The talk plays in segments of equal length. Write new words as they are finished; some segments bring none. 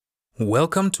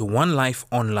Welcome to One Life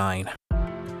Online,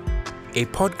 a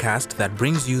podcast that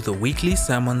brings you the weekly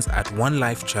sermons at One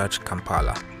Life Church,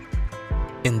 Kampala.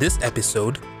 In this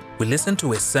episode, we listen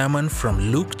to a sermon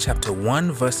from Luke chapter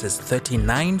 1 verses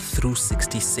 39 through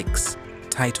 66,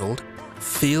 titled,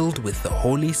 Filled with the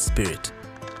Holy Spirit,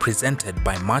 presented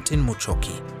by Martin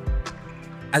Muchoki.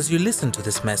 As you listen to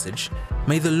this message,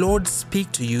 may the Lord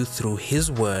speak to you through His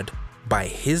Word by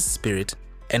His Spirit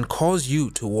and cause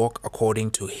you to walk according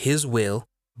to His will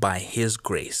by His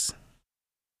grace.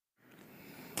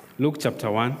 Luke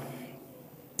chapter 1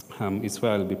 is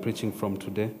where I'll be preaching from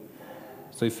today.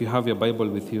 So if you have your Bible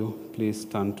with you, please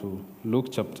turn to Luke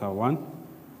chapter 1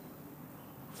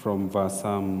 from verse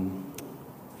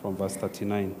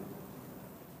 39.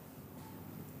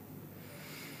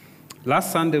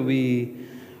 Last Sunday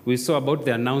we saw about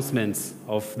the announcements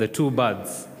of the two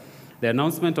births. The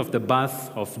announcement of the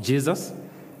birth of Jesus.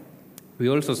 We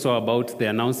also saw about the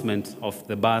announcement of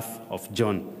the birth of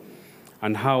John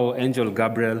and how Angel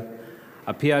Gabriel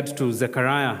appeared to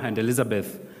Zechariah and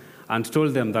Elizabeth and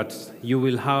told them that you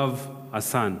will have a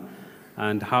son,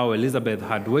 and how Elizabeth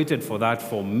had waited for that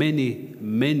for many,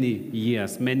 many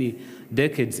years, many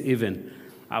decades even.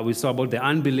 We saw about the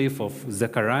unbelief of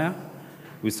Zechariah.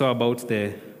 We saw about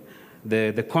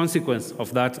the consequence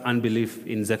of that unbelief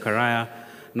in Zechariah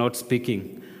not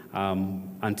speaking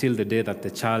until the day that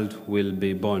the child will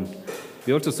be born.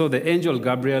 We also saw the angel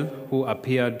Gabriel who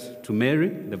appeared to Mary,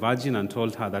 the virgin, and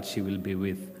told her that she will be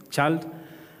with child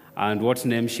and what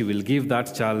name she will give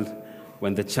that child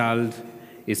when the child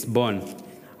is born.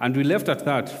 And we left at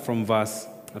that from verse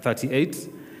 38.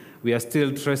 We are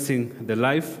still tracing the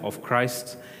life of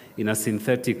Christ in a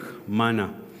synthetic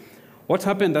manner. What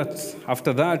happened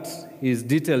after that is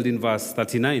detailed in verse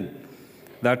 39,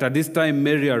 that at this time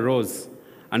Mary arose,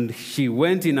 and she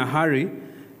went in a hurry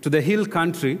to the hill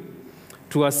country,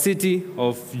 to a city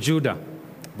of Judah.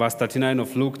 Verse 39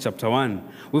 of Luke chapter 1.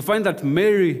 We find that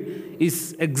Mary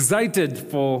is excited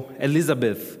for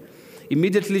Elizabeth.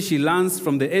 Immediately she learns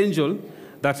from the angel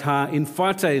that her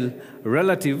infertile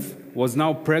relative was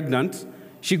now pregnant.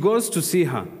 She goes to see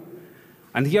her.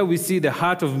 And here we see the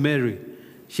heart of Mary.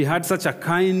 She had such a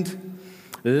kind,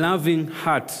 loving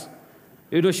heart.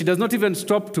 She does not even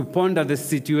stop to ponder the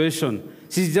situation.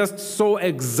 She's just so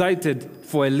excited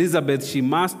for Elizabeth. She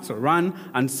must run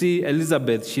and see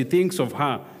Elizabeth. She thinks of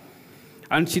her.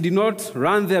 And she did not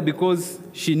run there because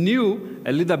she knew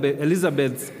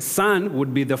Elizabeth's son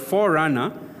would be the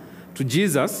forerunner to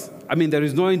Jesus. There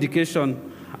is no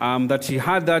indication that she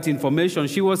had that information.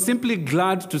 She was simply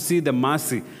glad to see the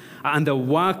mercy and the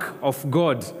work of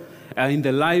God in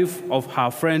the life of her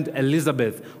friend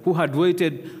Elizabeth, who had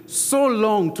waited so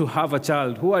long to have a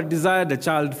child, who had desired a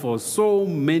child for so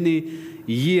many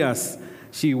years.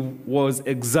 She was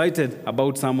excited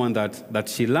about someone that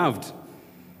she loved.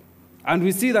 And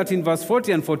we see that in verse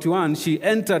 40 and 41, she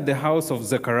entered the house of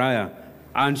Zechariah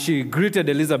and she greeted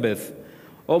Elizabeth,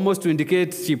 almost to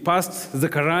indicate she passed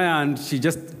Zechariah and she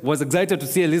just was excited to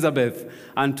see Elizabeth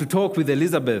and to talk with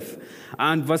Elizabeth.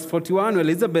 And verse 41, when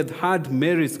Elizabeth heard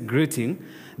Mary's greeting,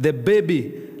 the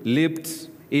baby leaped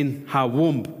in her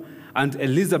womb, and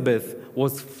Elizabeth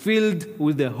was filled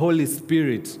with the Holy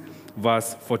Spirit.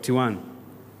 Verse 41.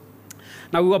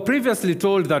 Now, we were previously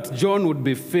told that John would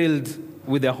be filled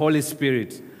with the Holy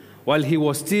Spirit while he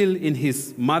was still in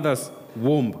his mother's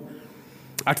womb.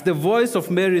 At the voice of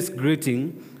Mary's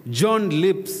greeting, John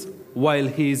leaps while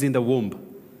he is in the womb.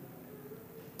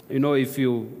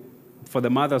 For the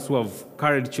mothers who have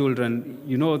carried children,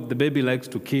 the baby likes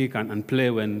to kick and play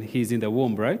when he's in the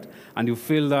womb, right? And you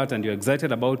feel that and you're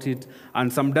excited about it.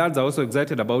 And some dads are also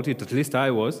excited about it, at least I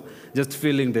was, just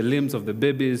feeling the limbs of the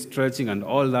baby stretching and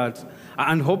all that.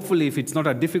 And hopefully, if it's not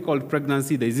a difficult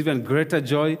pregnancy, there's even greater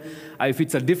joy. If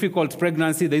it's a difficult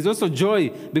pregnancy, there's also joy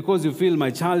because you feel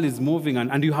my child is moving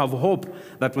and you have hope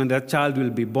that when that child will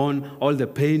be born, all the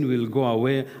pain will go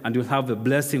away and you'll have the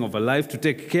blessing of a life to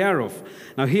take care of.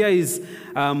 Now here is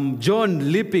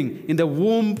John leaping in the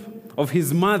womb of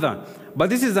his mother. But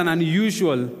this is an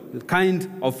unusual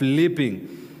kind of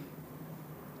leaping.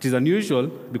 It is unusual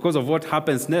because of what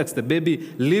happens next. The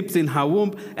baby leaps in her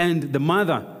womb and the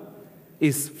mother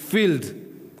is filled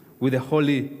with the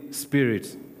Holy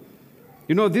Spirit.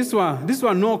 These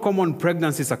were no common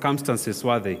pregnancy circumstances,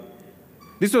 were they?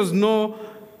 This was no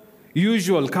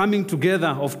usual coming together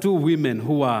of two women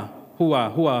who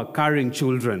are carrying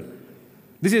children.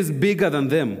 This is bigger than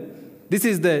them. This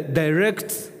is the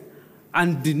direct,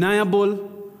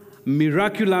 undeniable,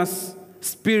 miraculous,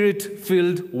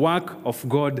 spirit-filled work of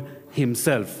God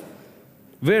Himself.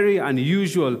 Very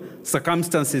unusual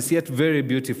circumstances, yet very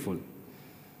beautiful.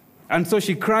 And so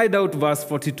she cried out, verse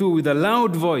 42, with a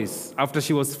loud voice after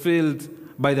she was filled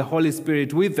by the Holy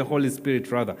Spirit, with the Holy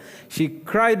Spirit rather. She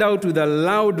cried out with a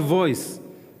loud voice.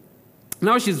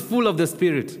 Now she's full of the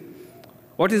Spirit.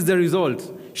 What is the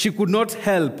result? She could not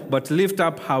help but lift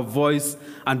up her voice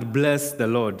and bless the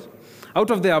Lord.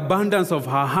 Out of the abundance of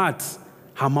her heart,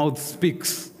 her mouth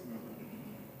speaks.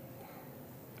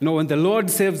 You know, when the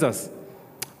Lord saves us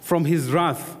from his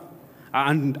wrath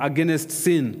and against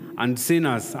sin and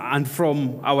sinners and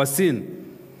from our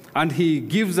sin, and he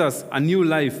gives us a new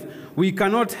life, we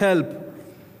cannot help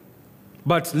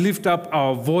but lift up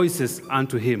our voices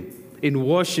unto him in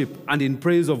worship and in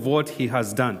praise of what he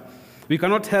has done. We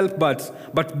cannot help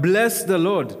but bless the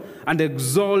Lord and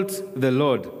exalt the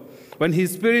Lord. When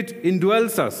his Spirit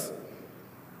indwells us,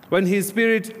 when his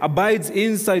Spirit abides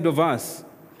inside of us,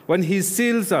 when he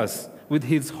seals us with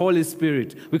his Holy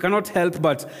Spirit, we cannot help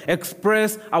but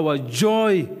express our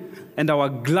joy and our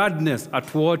gladness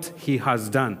at what he has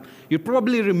done. You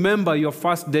probably remember your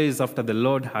first days after the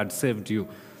Lord had saved you,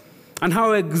 and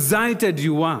how excited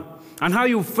you were, and how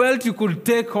you felt you could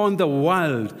take on the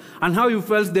world, and how you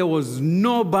felt there was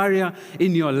no barrier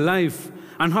in your life,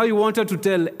 and how you wanted to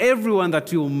tell everyone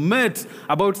that you met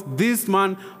about this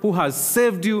man who has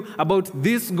saved you, about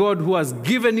this God who has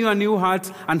given you a new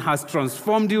heart and has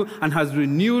transformed you and has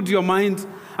renewed your mind,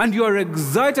 and you are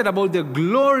excited about the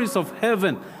glories of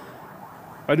heaven.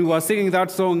 And we were singing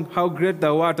that song, How Great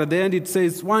Thou Art. At the end it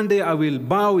says, one day I will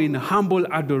bow in humble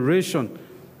adoration.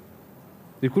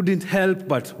 We couldn't help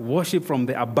but worship from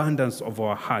the abundance of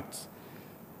our hearts.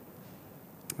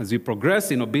 As we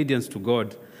progress in obedience to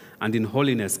God and in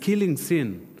holiness, killing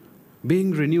sin,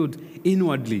 being renewed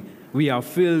inwardly, we are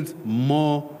filled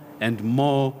more and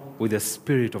more with the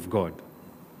Spirit of God.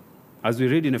 As we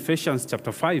read in Ephesians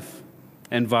chapter 5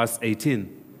 and verse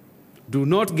 18, do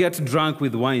not get drunk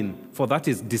with wine, for that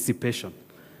is dissipation,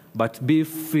 but be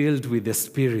filled with the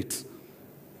Spirit.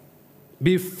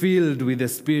 Be filled with the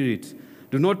Spirit.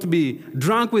 Do not be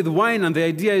drunk with wine, and the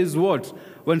idea is what?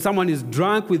 When someone is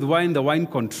drunk with wine, the wine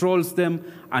controls them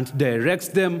and directs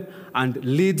them and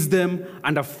leads them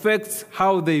and affects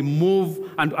how they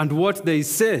move and what they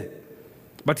say.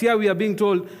 But here we are being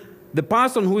told the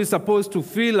person who is supposed to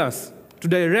fill us, to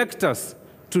direct us,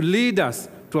 to lead us,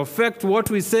 to affect what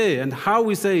we say and how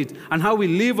we say it and how we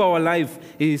live our life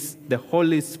is the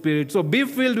Holy Spirit. So be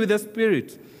filled with the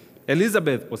Spirit.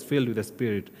 Elizabeth was filled with the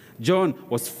Spirit. John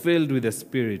was filled with the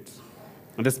Spirit.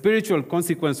 And the spiritual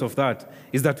consequence of that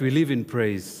is that we live in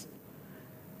praise,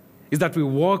 is that we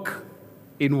walk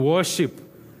in worship.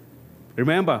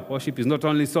 Remember, worship is not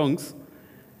only songs.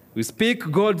 We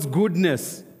speak God's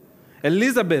goodness.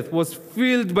 Elizabeth was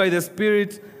filled by the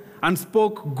Spirit and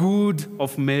spoke good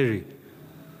of Mary.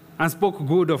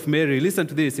 Listen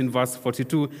to this in verse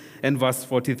 42 and verse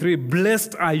 43.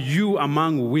 Blessed are you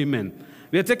among women.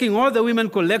 We are taking all the women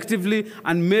collectively,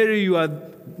 and Mary, you are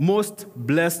most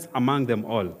blessed among them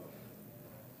all.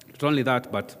 Not only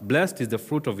that, but blessed is the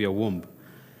fruit of your womb.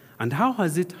 And how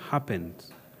has it happened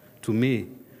to me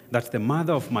that the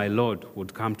mother of my Lord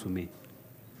would come to me?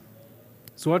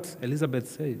 So what Elizabeth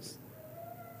says.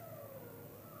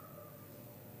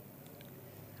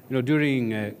 You know,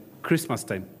 during Christmas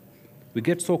time, we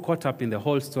get so caught up in the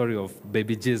whole story of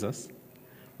baby Jesus,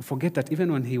 we forget that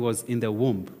even when he was in the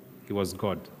womb, he was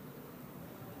God.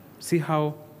 See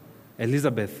how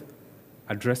Elizabeth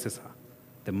addresses her,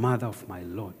 the mother of my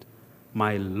Lord.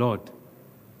 My Lord.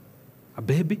 A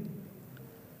baby?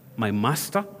 My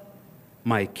master?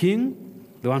 My king?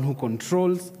 The one who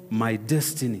controls my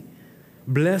destiny.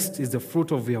 Blessed is the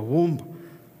fruit of your womb.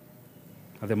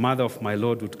 That the mother of my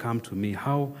Lord would come to me.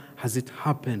 How has it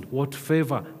happened? What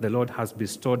favor the Lord has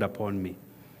bestowed upon me?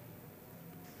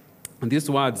 And these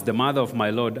words, the mother of my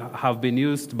Lord, have been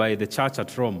used by the church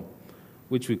at Rome,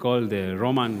 which we call the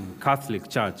Roman Catholic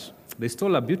Church. They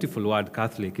stole a beautiful word,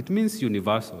 Catholic. It means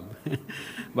universal.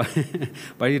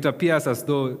 but it appears as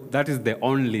though that is the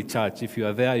only church. If you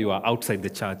are there, you are outside the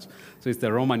church. So it's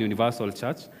the Roman Universal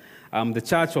Church. The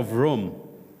Church of Rome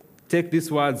take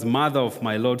these words, mother of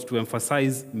my Lord, to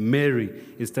emphasize Mary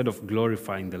instead of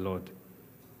glorifying the Lord.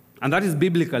 And that is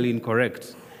biblically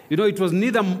incorrect. You know, it was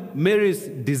neither Mary's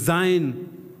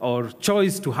design or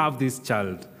choice to have this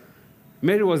child.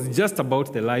 Mary was just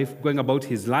about going about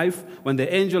his life when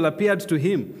the angel appeared to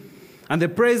him. And the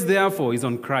praise, therefore, is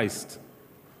on Christ,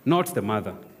 not the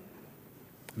mother.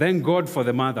 Thank God for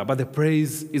the mother, but the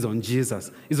praise is on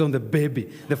Jesus, is on the baby.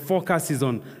 The focus is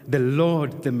on the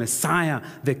Lord, the Messiah,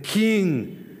 the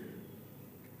King.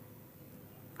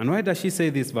 And why does she say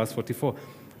this, verse 44?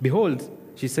 Behold,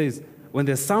 she says, when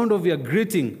the sound of your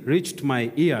greeting reached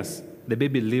my ears, the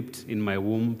baby leaped in my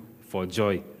womb for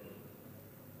joy.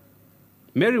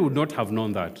 Mary would not have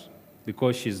known that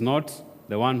because she's not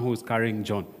the one who's carrying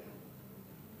John.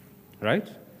 Right?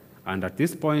 And at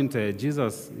this point,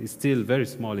 Jesus is still very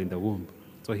small in the womb,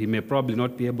 so he may probably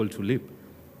not be able to leap.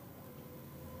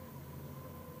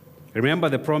 Remember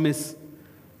the promise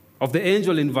of the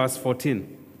angel in verse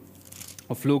 14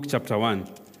 of Luke chapter 1,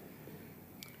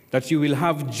 that you will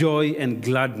have joy and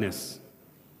gladness,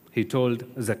 he told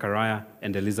Zechariah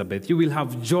and Elizabeth. You will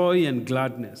have joy and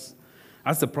gladness.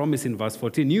 That's the promise in verse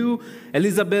 14. You,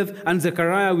 Elizabeth, and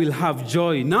Zechariah will have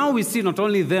joy. Now we see not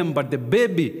only them, but the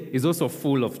baby is also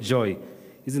full of joy.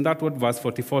 Isn't that what verse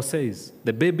 44 says?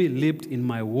 The baby leaped in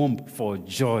my womb for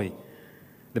joy.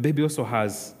 The baby also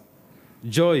has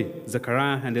joy.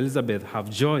 Zechariah and Elizabeth have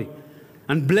joy.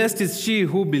 And blessed is she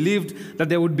who believed that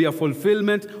there would be a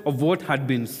fulfillment of what had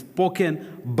been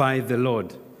spoken by the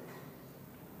Lord.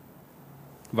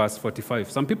 Verse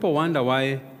 45. Some people wonder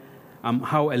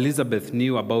how Elizabeth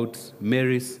knew about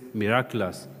Mary's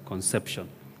miraculous conception.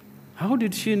 How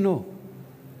did she know?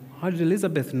 How did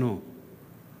Elizabeth know?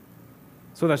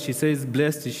 So that she says,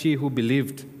 blessed is she who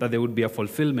believed that there would be a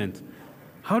fulfillment.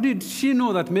 How did she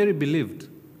know that Mary believed?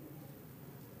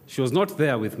 She was not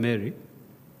there with Mary.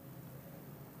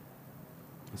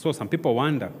 So some people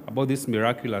wonder about this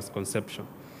miraculous conception,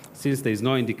 since there is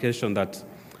no indication that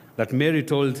Mary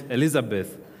told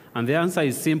Elizabeth. And the answer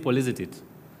is simple, isn't it?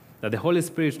 That the Holy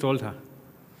Spirit told her.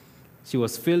 She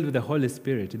was filled with the Holy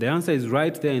Spirit. The answer is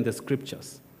right there in the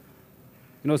Scriptures.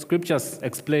 You know, Scriptures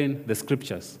explain the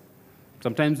Scriptures.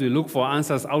 Sometimes we look for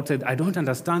answers outside. I don't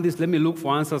understand this. Let me look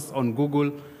for answers on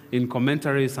Google, in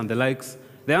commentaries and the likes.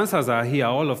 The answers are here,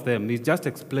 all of them. It just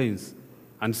explains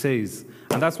and says.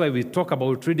 And that's why we talk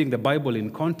about reading the Bible in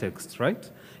context, right?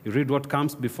 You read what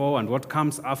comes before and what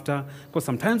comes after. Because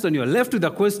sometimes when you're left with a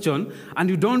question and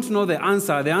you don't know the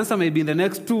answer may be in the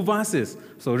next 2 verses.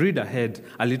 So read ahead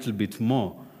a little bit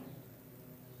more.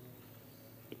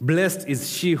 Blessed is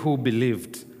she who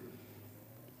believed.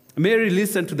 Mary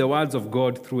listened to the words of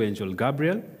God through angel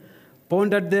Gabriel,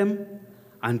 pondered them,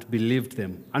 and believed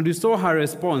them. And we saw her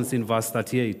response in verse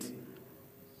 38,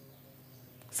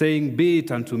 saying, be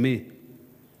it unto me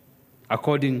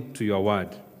according to your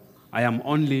word. I am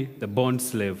only the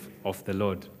bondslave of the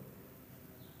Lord.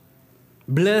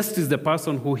 Blessed is the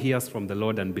person who hears from the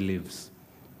Lord and believes.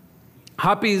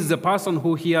 Happy is the person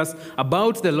who hears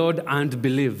about the Lord and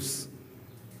believes.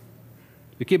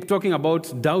 We keep talking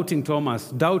about doubting Thomas,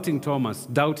 doubting Thomas,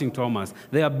 doubting Thomas.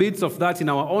 There are bits of that in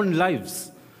our own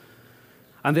lives.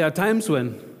 And there are times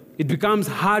when it becomes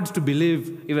hard to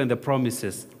believe even the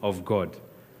promises of God.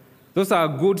 Those are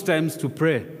good times to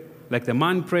pray. Like the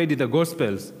man prayed in the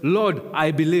Gospels, Lord,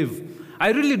 I believe.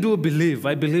 I really do believe.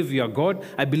 I believe you are God.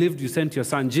 I believe you sent your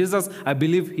son Jesus. I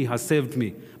believe he has saved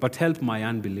me. But help my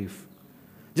unbelief.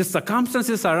 Just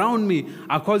circumstances around me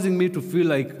are causing me to feel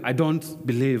like I don't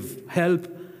believe. Help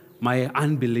my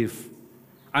unbelief.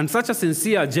 And such a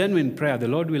sincere, genuine prayer, the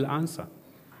Lord will answer.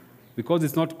 Because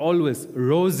it's not always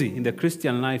rosy in the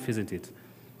Christian life, isn't it?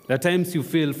 There are times you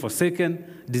feel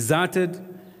forsaken, deserted.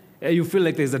 You feel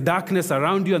like there's a darkness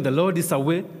around you and the Lord is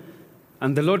away.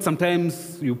 And the Lord,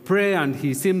 sometimes you pray and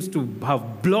he seems to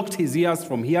have blocked his ears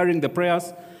from hearing the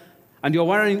prayers. And you're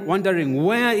wondering,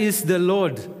 where is the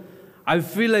Lord? I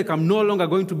feel like I'm no longer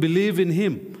going to believe in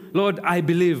him. Lord, I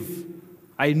believe.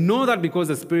 I know that because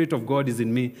the Spirit of God is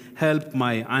in me. Help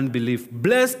my unbelief.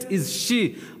 Blessed is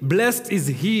she, blessed is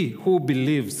he who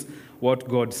believes what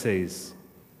God says.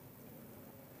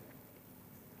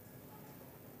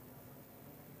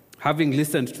 Having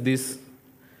listened to these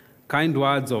kind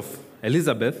words of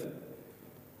Elizabeth,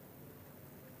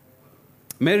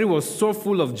 Mary was so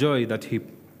full of joy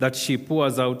that she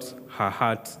pours out her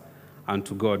heart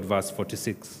unto God. Verse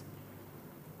 46.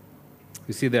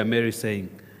 You see there Mary saying,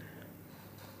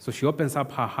 so she opens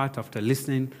up her heart after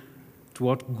listening to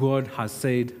what God has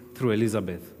said through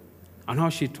Elizabeth and how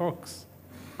she talks.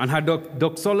 And her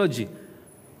doxology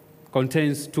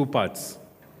contains 2 parts,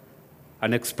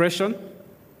 an expression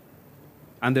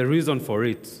and the reason for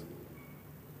it.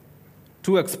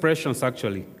 2 expressions,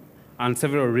 actually, and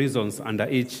several reasons under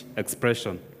each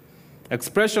expression.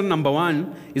 Expression number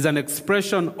 1 is an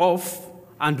expression of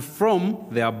and from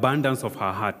the abundance of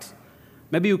her heart.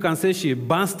 Maybe you can say she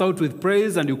burst out with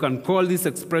praise, and you can call this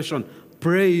expression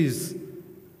praise,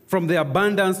 from the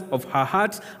abundance of her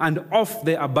heart and of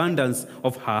the abundance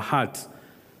of her heart.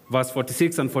 Verse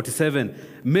 46 and 47,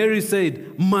 Mary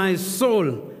said, my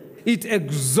soul, it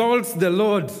exalts the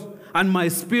Lord, and my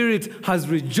spirit has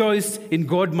rejoiced in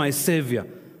God my Savior.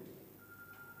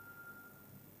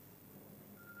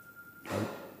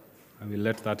 I will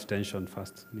let that tension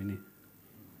first, Nini.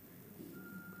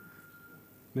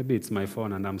 Maybe it's my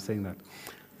phone and I'm saying that.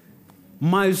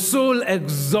 My soul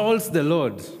exalts the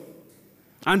Lord,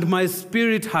 and my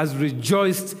spirit has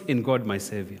rejoiced in God my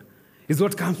Savior. It's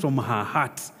what comes from her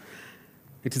heart.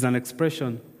 It is an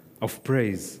expression of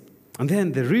praise. And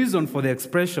then the reason for the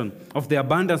expression of the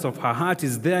abundance of her heart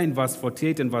is there in verse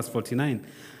 48 and verse 49.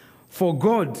 For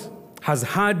God has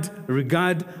had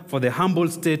regard for the humble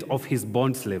state of his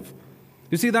bondslave.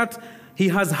 You see that? He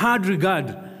has had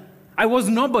regard. I was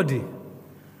nobody.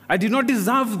 I did not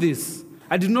deserve this.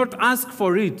 I did not ask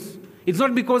for it. It's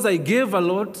not because I gave a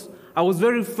lot. I was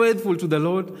very faithful to the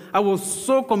Lord. I was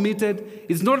so committed.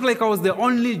 It's not like I was the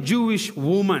only Jewish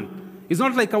woman. It's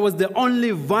not like I was the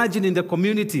only virgin in the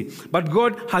community. But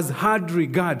God has had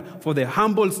regard for the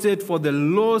humble state, for the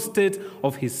low state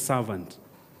of his servant.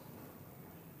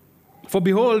 For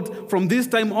behold, from this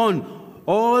time on,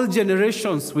 all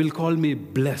generations will call me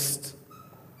blessed.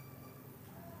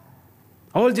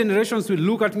 All generations will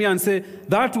look at me and say,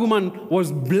 that woman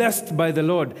was blessed by the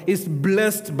Lord, is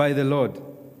blessed by the Lord.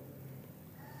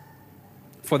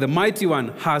 For the mighty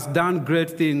one has done great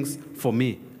things for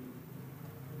me.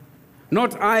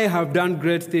 Not I have done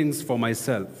great things for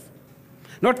myself.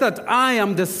 Not that I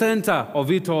am the center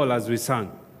of it all, as we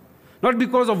sang. Not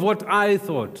because of what I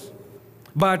thought,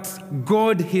 but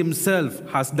God himself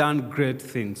has done great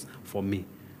things for me.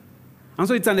 And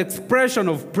so it's an expression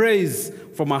of praise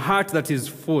from a heart that is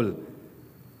full.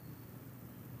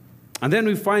 And then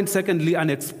we find, secondly, an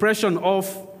expression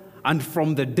of and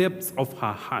from the depths of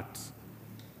her heart.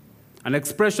 An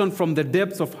expression from the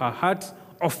depths of her heart,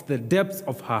 of the depths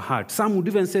of her heart. Some would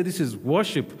even say this is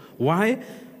worship. Why?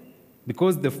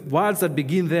 Because the words that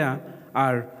begin there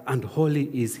are, and holy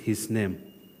is his name.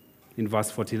 In verse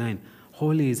 49,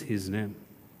 holy is his name.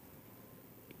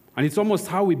 And it's almost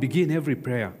how we begin every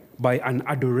prayer, by an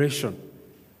adoration.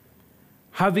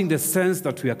 Having the sense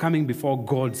that we are coming before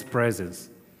God's presence.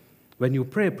 When you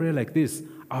pray a prayer like this,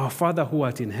 our Father who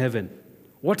art in heaven,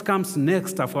 what comes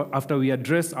next after we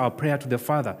address our prayer to the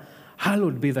Father?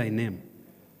 Hallowed be thy name.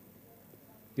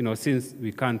 You know, since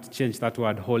we can't change that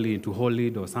word holy into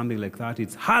holied or something like that,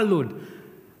 it's hallowed.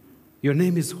 Your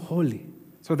name is holy.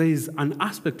 So there is an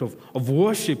aspect of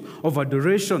worship, of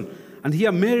adoration. And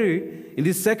here Mary, in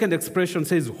this second expression,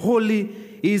 says, holy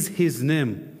is his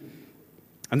name.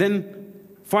 And then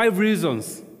 5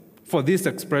 reasons for this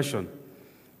expression.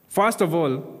 First of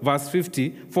all, verse 50,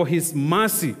 for his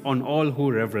mercy on all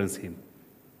who reverence him.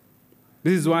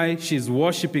 This is why she's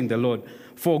worshiping the Lord.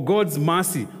 For God's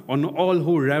mercy on all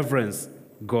who reverence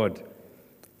God.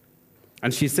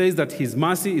 And she says that his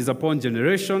mercy is upon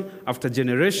generation after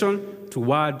generation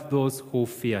toward those who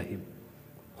fear him,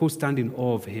 who stand in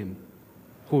awe of him,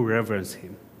 who reverence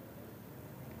him.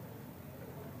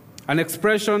 An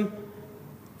expression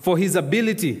for his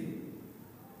ability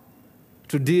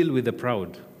to deal with the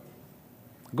proud.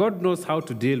 God knows how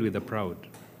to deal with the proud.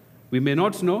 We may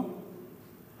not know.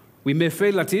 We may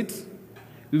fail at it.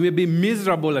 We may be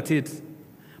miserable at it.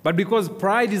 But because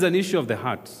pride is an issue of the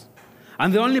heart,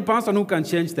 and the only person who can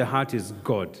change the heart is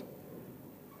God.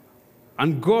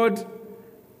 And God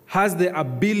has the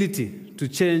ability to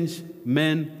change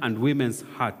men and women's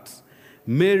hearts.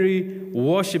 Mary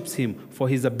worships him for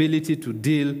his ability to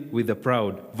deal with the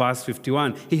proud. Verse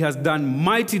 51, he has done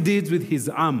mighty deeds with his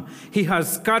arm. He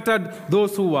has scattered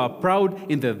those who are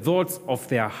proud in the thoughts of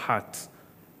their heart.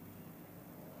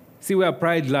 See where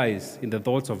pride lies, in the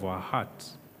thoughts of our heart,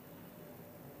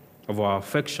 of our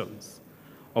affections,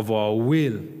 of our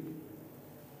will.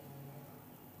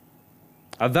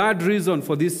 A third reason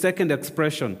for this second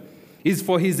expression is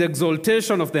for his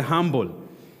exaltation of the humble.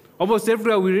 Almost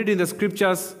everywhere we read in the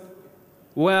scriptures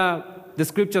where the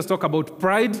scriptures talk about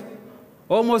pride,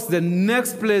 almost the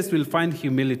next place we'll find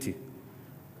humility.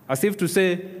 As if to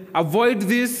say, avoid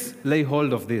this, lay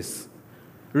hold of this.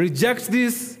 Reject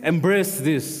this, embrace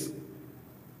this.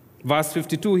 Verse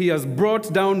 52, he has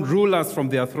brought down rulers from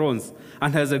their thrones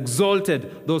and has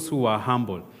exalted those who are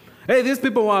humble. Hey, these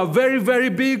people were very, very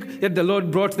big, yet the Lord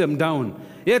brought them down.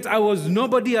 Yet I was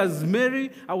nobody as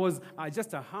Mary. I was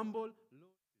just a humble.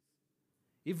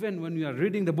 Even when we are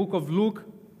reading the book of Luke,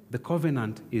 the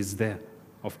covenant is there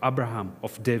of Abraham,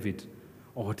 of David,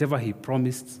 or whatever he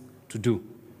promised to do.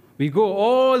 We go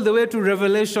all the way to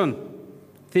Revelation.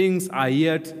 Things are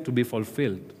yet to be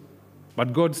fulfilled.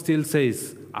 But God still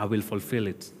says, I will fulfill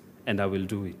it, and I will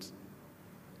do it.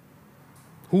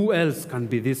 Who else can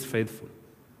be this faithful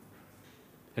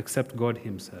except God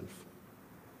himself?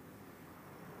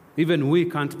 Even we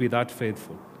can't be that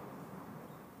faithful.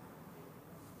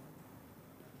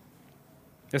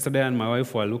 Yesterday, I and my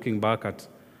wife were looking back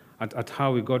at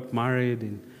how we got married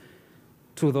in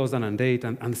 2008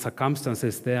 and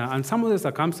circumstances there. And some of the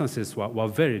circumstances were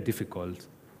very difficult.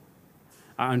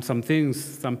 And some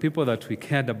people that we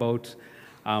cared about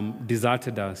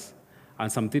deserted us.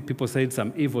 And some people said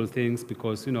some evil things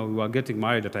because, we were getting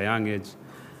married at a young age.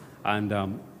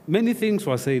 And many things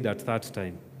were said at that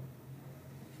time.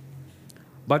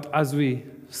 But as we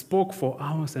spoke for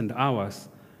hours and hours,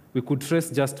 we could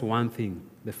trace just one thing,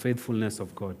 the faithfulness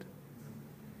of God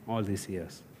all these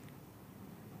years.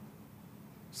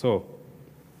 So,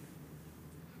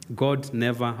 God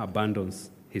never abandons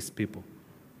his people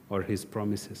or his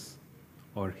promises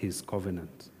or his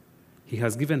covenant. He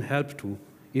has given help to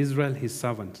Israel, his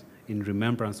servant, in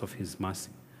remembrance of his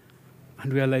mercy.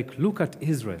 And we are like, look at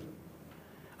Israel.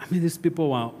 I mean, these people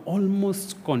were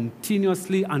almost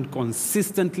continuously and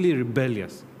consistently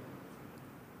rebellious.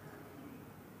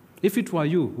 If it were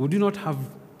you, would you not have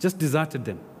just deserted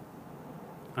them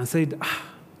and said,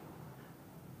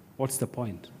 what's the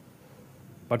point?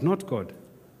 But not God.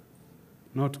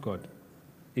 Not God.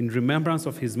 In remembrance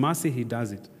of his mercy, he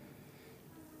does it.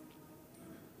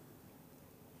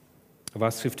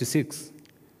 Verse 56.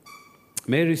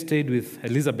 Mary stayed with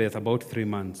Elizabeth about 3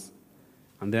 months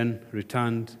and then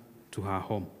returned to her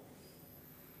home.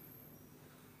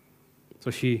 So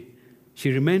she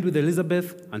remained with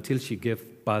Elizabeth until she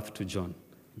gave birth to John,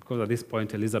 because at this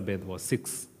point Elizabeth was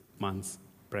 6 months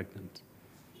pregnant.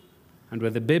 And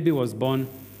when the baby was born,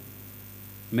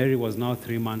 Mary was now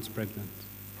 3 months pregnant.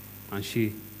 And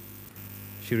she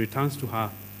returns to her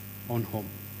own home.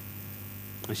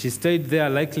 And she stayed there,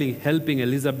 likely helping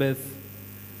Elizabeth,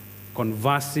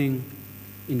 conversing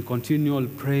in continual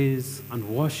praise and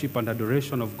worship and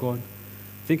adoration of God,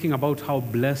 thinking about how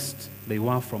blessed they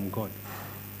were from God.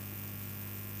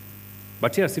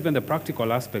 But yes, even the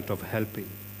practical aspect of helping.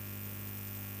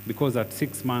 Because at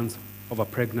 6 months of a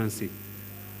pregnancy,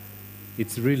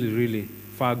 it's really, really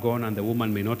far gone, and the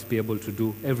woman may not be able to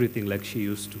do everything like she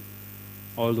used to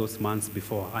all those months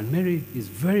before. And Mary is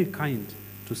very kind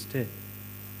to stay,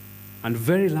 and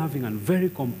very loving and very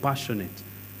compassionate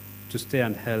to stay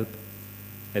and help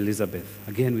Elizabeth.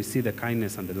 Again, we see the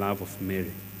kindness and the love of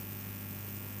Mary.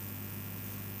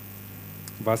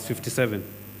 Verse 57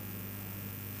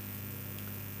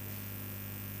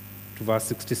 to verse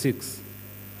 66.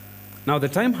 Now the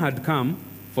time had come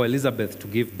for Elizabeth to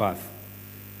give birth,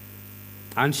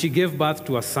 and she gave birth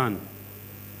to a son.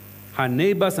 Her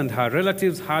neighbors and her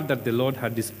relatives heard that the Lord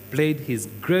had displayed his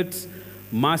great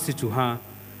mercy to her,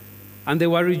 and they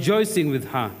were rejoicing with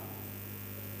her.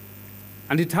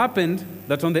 And it happened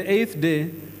that on the 8th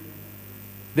day,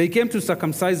 they came to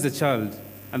circumcise the child,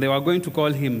 and they were going to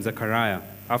call him Zechariah,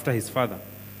 after his father.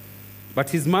 But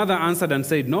his mother answered and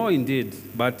said, "No, indeed,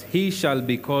 but he shall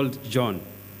be called John."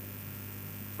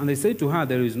 And they said to her,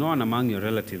 "There is no one among your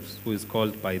relatives who is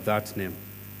called by that name."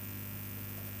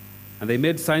 And they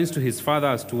made signs to his father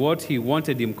as to what he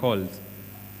wanted him called.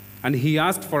 And he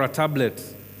asked for a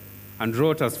tablet and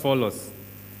wrote as follows,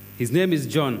 "His name is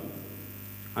John."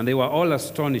 And they were all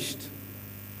astonished.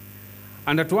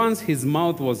 And at once his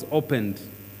mouth was opened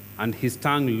and his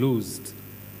tongue loosed,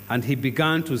 and he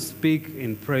began to speak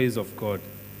in praise of God.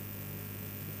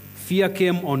 Fear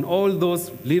came on all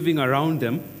those living around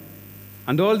them,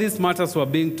 and all these matters were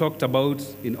being talked about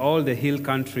in all the hill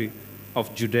country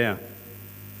of Judea.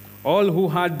 All who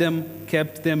heard them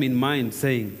kept them in mind,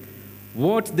 saying,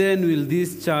 "What then will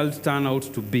this child turn out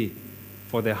to be?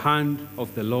 For the hand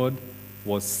of the Lord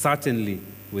was certainly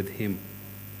with him."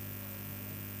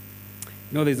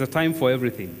 There's a time for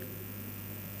everything.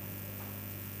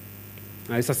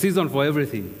 It's a season for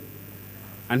everything.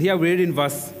 And here we read in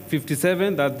verse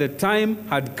 57 that the time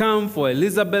had come for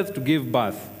Elizabeth to give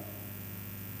birth.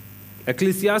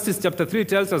 Ecclesiastes chapter 3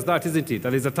 tells us that, isn't it?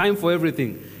 That there's a time for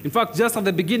everything. In fact, just at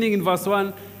the beginning in verse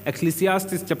 1,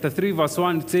 Ecclesiastes chapter 3 verse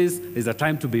 1, it says there's a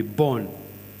time to be born.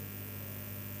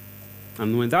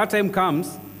 And when that time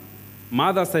comes,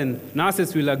 mothers and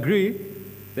nurses will agree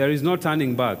there is no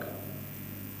turning back.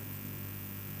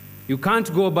 You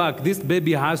can't go back. This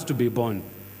baby has to be born.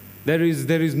 There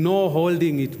is no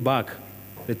holding it back.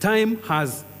 The time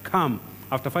has come.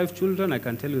 After 5 children, I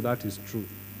can tell you that is true.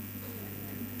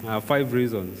 I have 5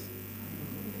 reasons.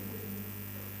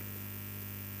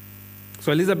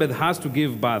 So Elizabeth has to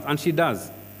give birth, and she does.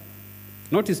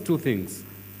 Notice 2 things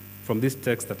from this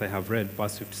text that I have read,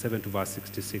 verse 57 to verse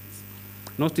 66.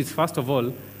 Notice, first of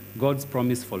all, God's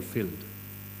promise fulfilled.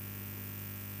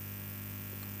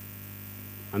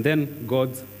 And then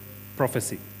God's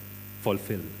prophecy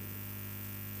fulfilled.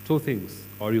 2 things.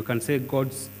 Or you can say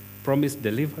God's promise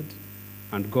delivered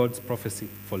and God's prophecy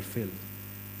fulfilled.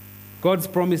 God's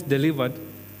promise delivered.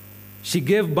 She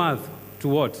gave birth to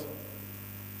what?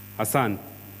 a son.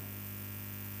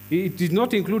 It is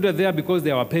not included there because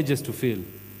there were pages to fill.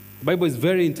 The Bible is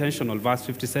very intentional. Verse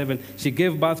 57, she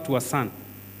gave birth to a son.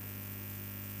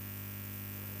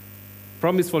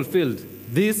 Promise fulfilled.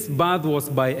 This birth was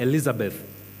by Elizabeth,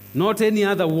 not any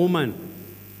other woman,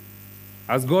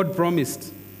 as God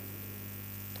promised.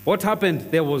 What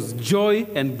happened? There was joy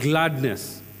and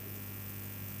gladness.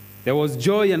 There was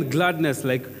joy and gladness,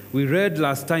 like we read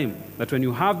last time, that when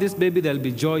you have this baby, there'll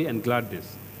be joy and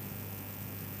gladness.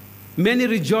 Many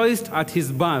rejoiced at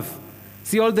his birth.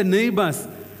 See all the neighbors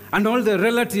and all the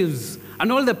relatives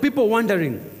and all the people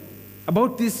wondering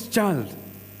about this child.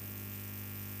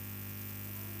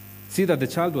 See that the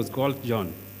child was called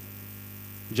John.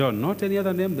 John, not any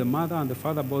other name. The mother and the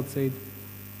father both said,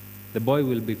 the boy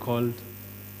will be called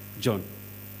John.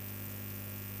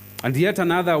 And yet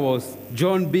another was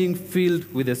John being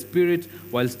filled with the Spirit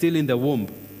while still in the womb,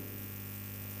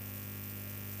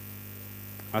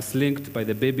 as linked by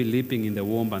the baby leaping in the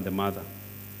womb and the mother.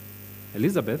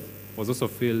 Elizabeth was also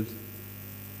filled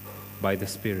by the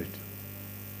Spirit.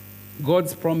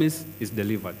 God's promise is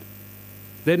delivered.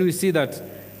 Then we see that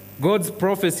God's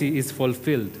prophecy is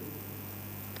fulfilled.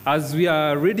 As we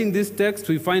are reading this text,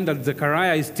 we find that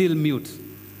Zechariah is still mute.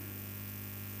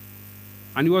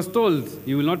 And he was told,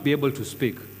 you will not be able to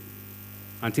speak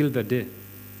until the day.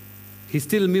 He's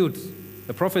still mute.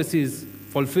 The prophecy is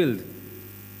fulfilled.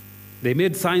 They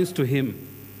made signs to him.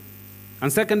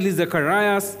 And secondly,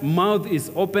 Zechariah's mouth is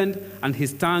opened and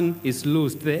his tongue is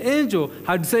loosed. The angel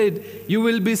had said, you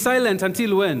will be silent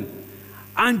until when?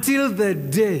 Until the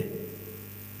day.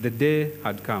 The day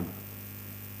had come.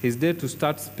 His day to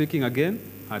start speaking again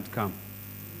had come.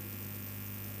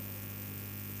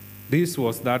 This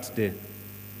was that day.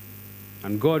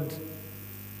 And God,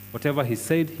 whatever he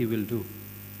said he will do,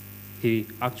 he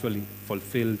actually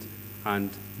fulfilled and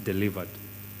delivered.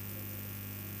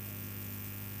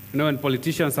 You know, when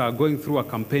politicians are going through a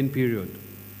campaign period,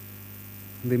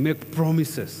 they make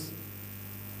promises.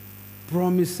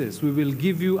 Promises. We will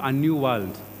give you a new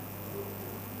world.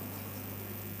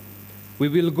 We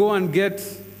will go and get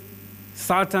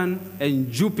Saturn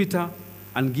and Jupiter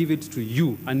and give it to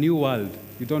you, a new world.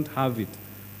 You don't have it.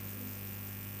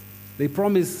 They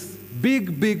promise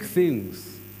big, big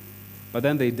things, but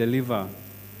then they deliver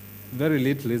very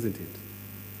little, isn't it?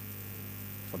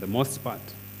 For the most part.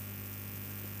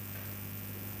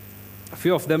 A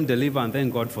few of them deliver and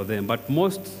thank God for them, but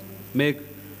most make,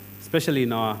 especially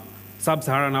in our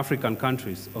sub-Saharan African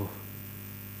countries,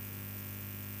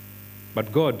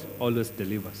 but God always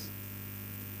delivers.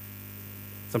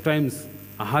 Sometimes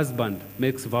a husband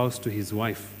makes vows to his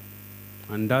wife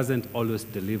and doesn't always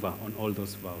deliver on all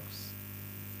those vows.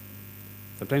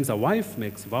 Sometimes a wife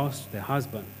makes vows to the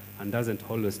husband and doesn't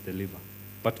always deliver,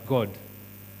 but God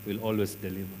will always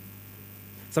deliver.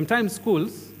 Sometimes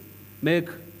schools make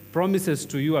promises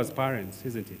to you as parents,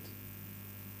 isn't it?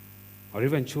 Or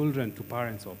even children to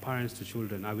parents or parents to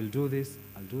children. I will do this,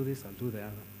 I'll do this, I'll do the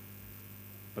other.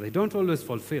 But they don't always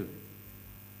fulfill.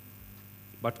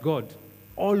 But God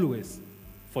always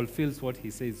fulfills what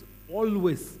he says.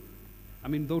 Always.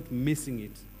 Without missing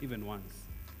it even once.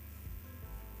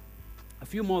 A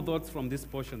few more thoughts from this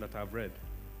portion that I've read.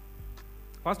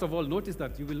 First of all, you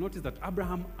will notice that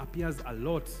Abraham appears a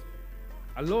lot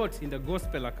in the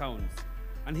gospel accounts.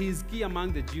 And he is key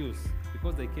among the Jews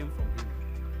because they came from him.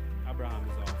 Abraham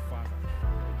is our father.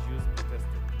 The Jews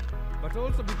protested. But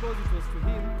also because it was to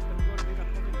him that God made a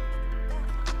covenant.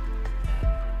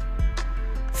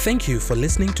 Thank you for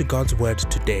listening to God's Word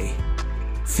today.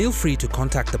 Feel free to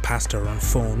contact the pastor on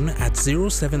phone at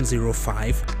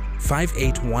 0705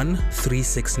 581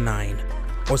 369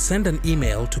 or send an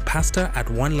email to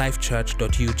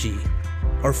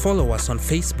pastor@onelifechurch.ug or follow us on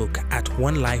Facebook at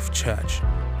One Life Church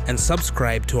and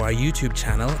subscribe to our YouTube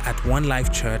channel at One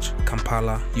Life Church,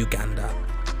 Kampala, Uganda.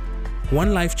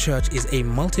 One Life Church is a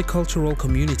multicultural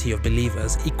community of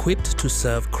believers equipped to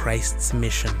serve Christ's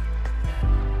mission.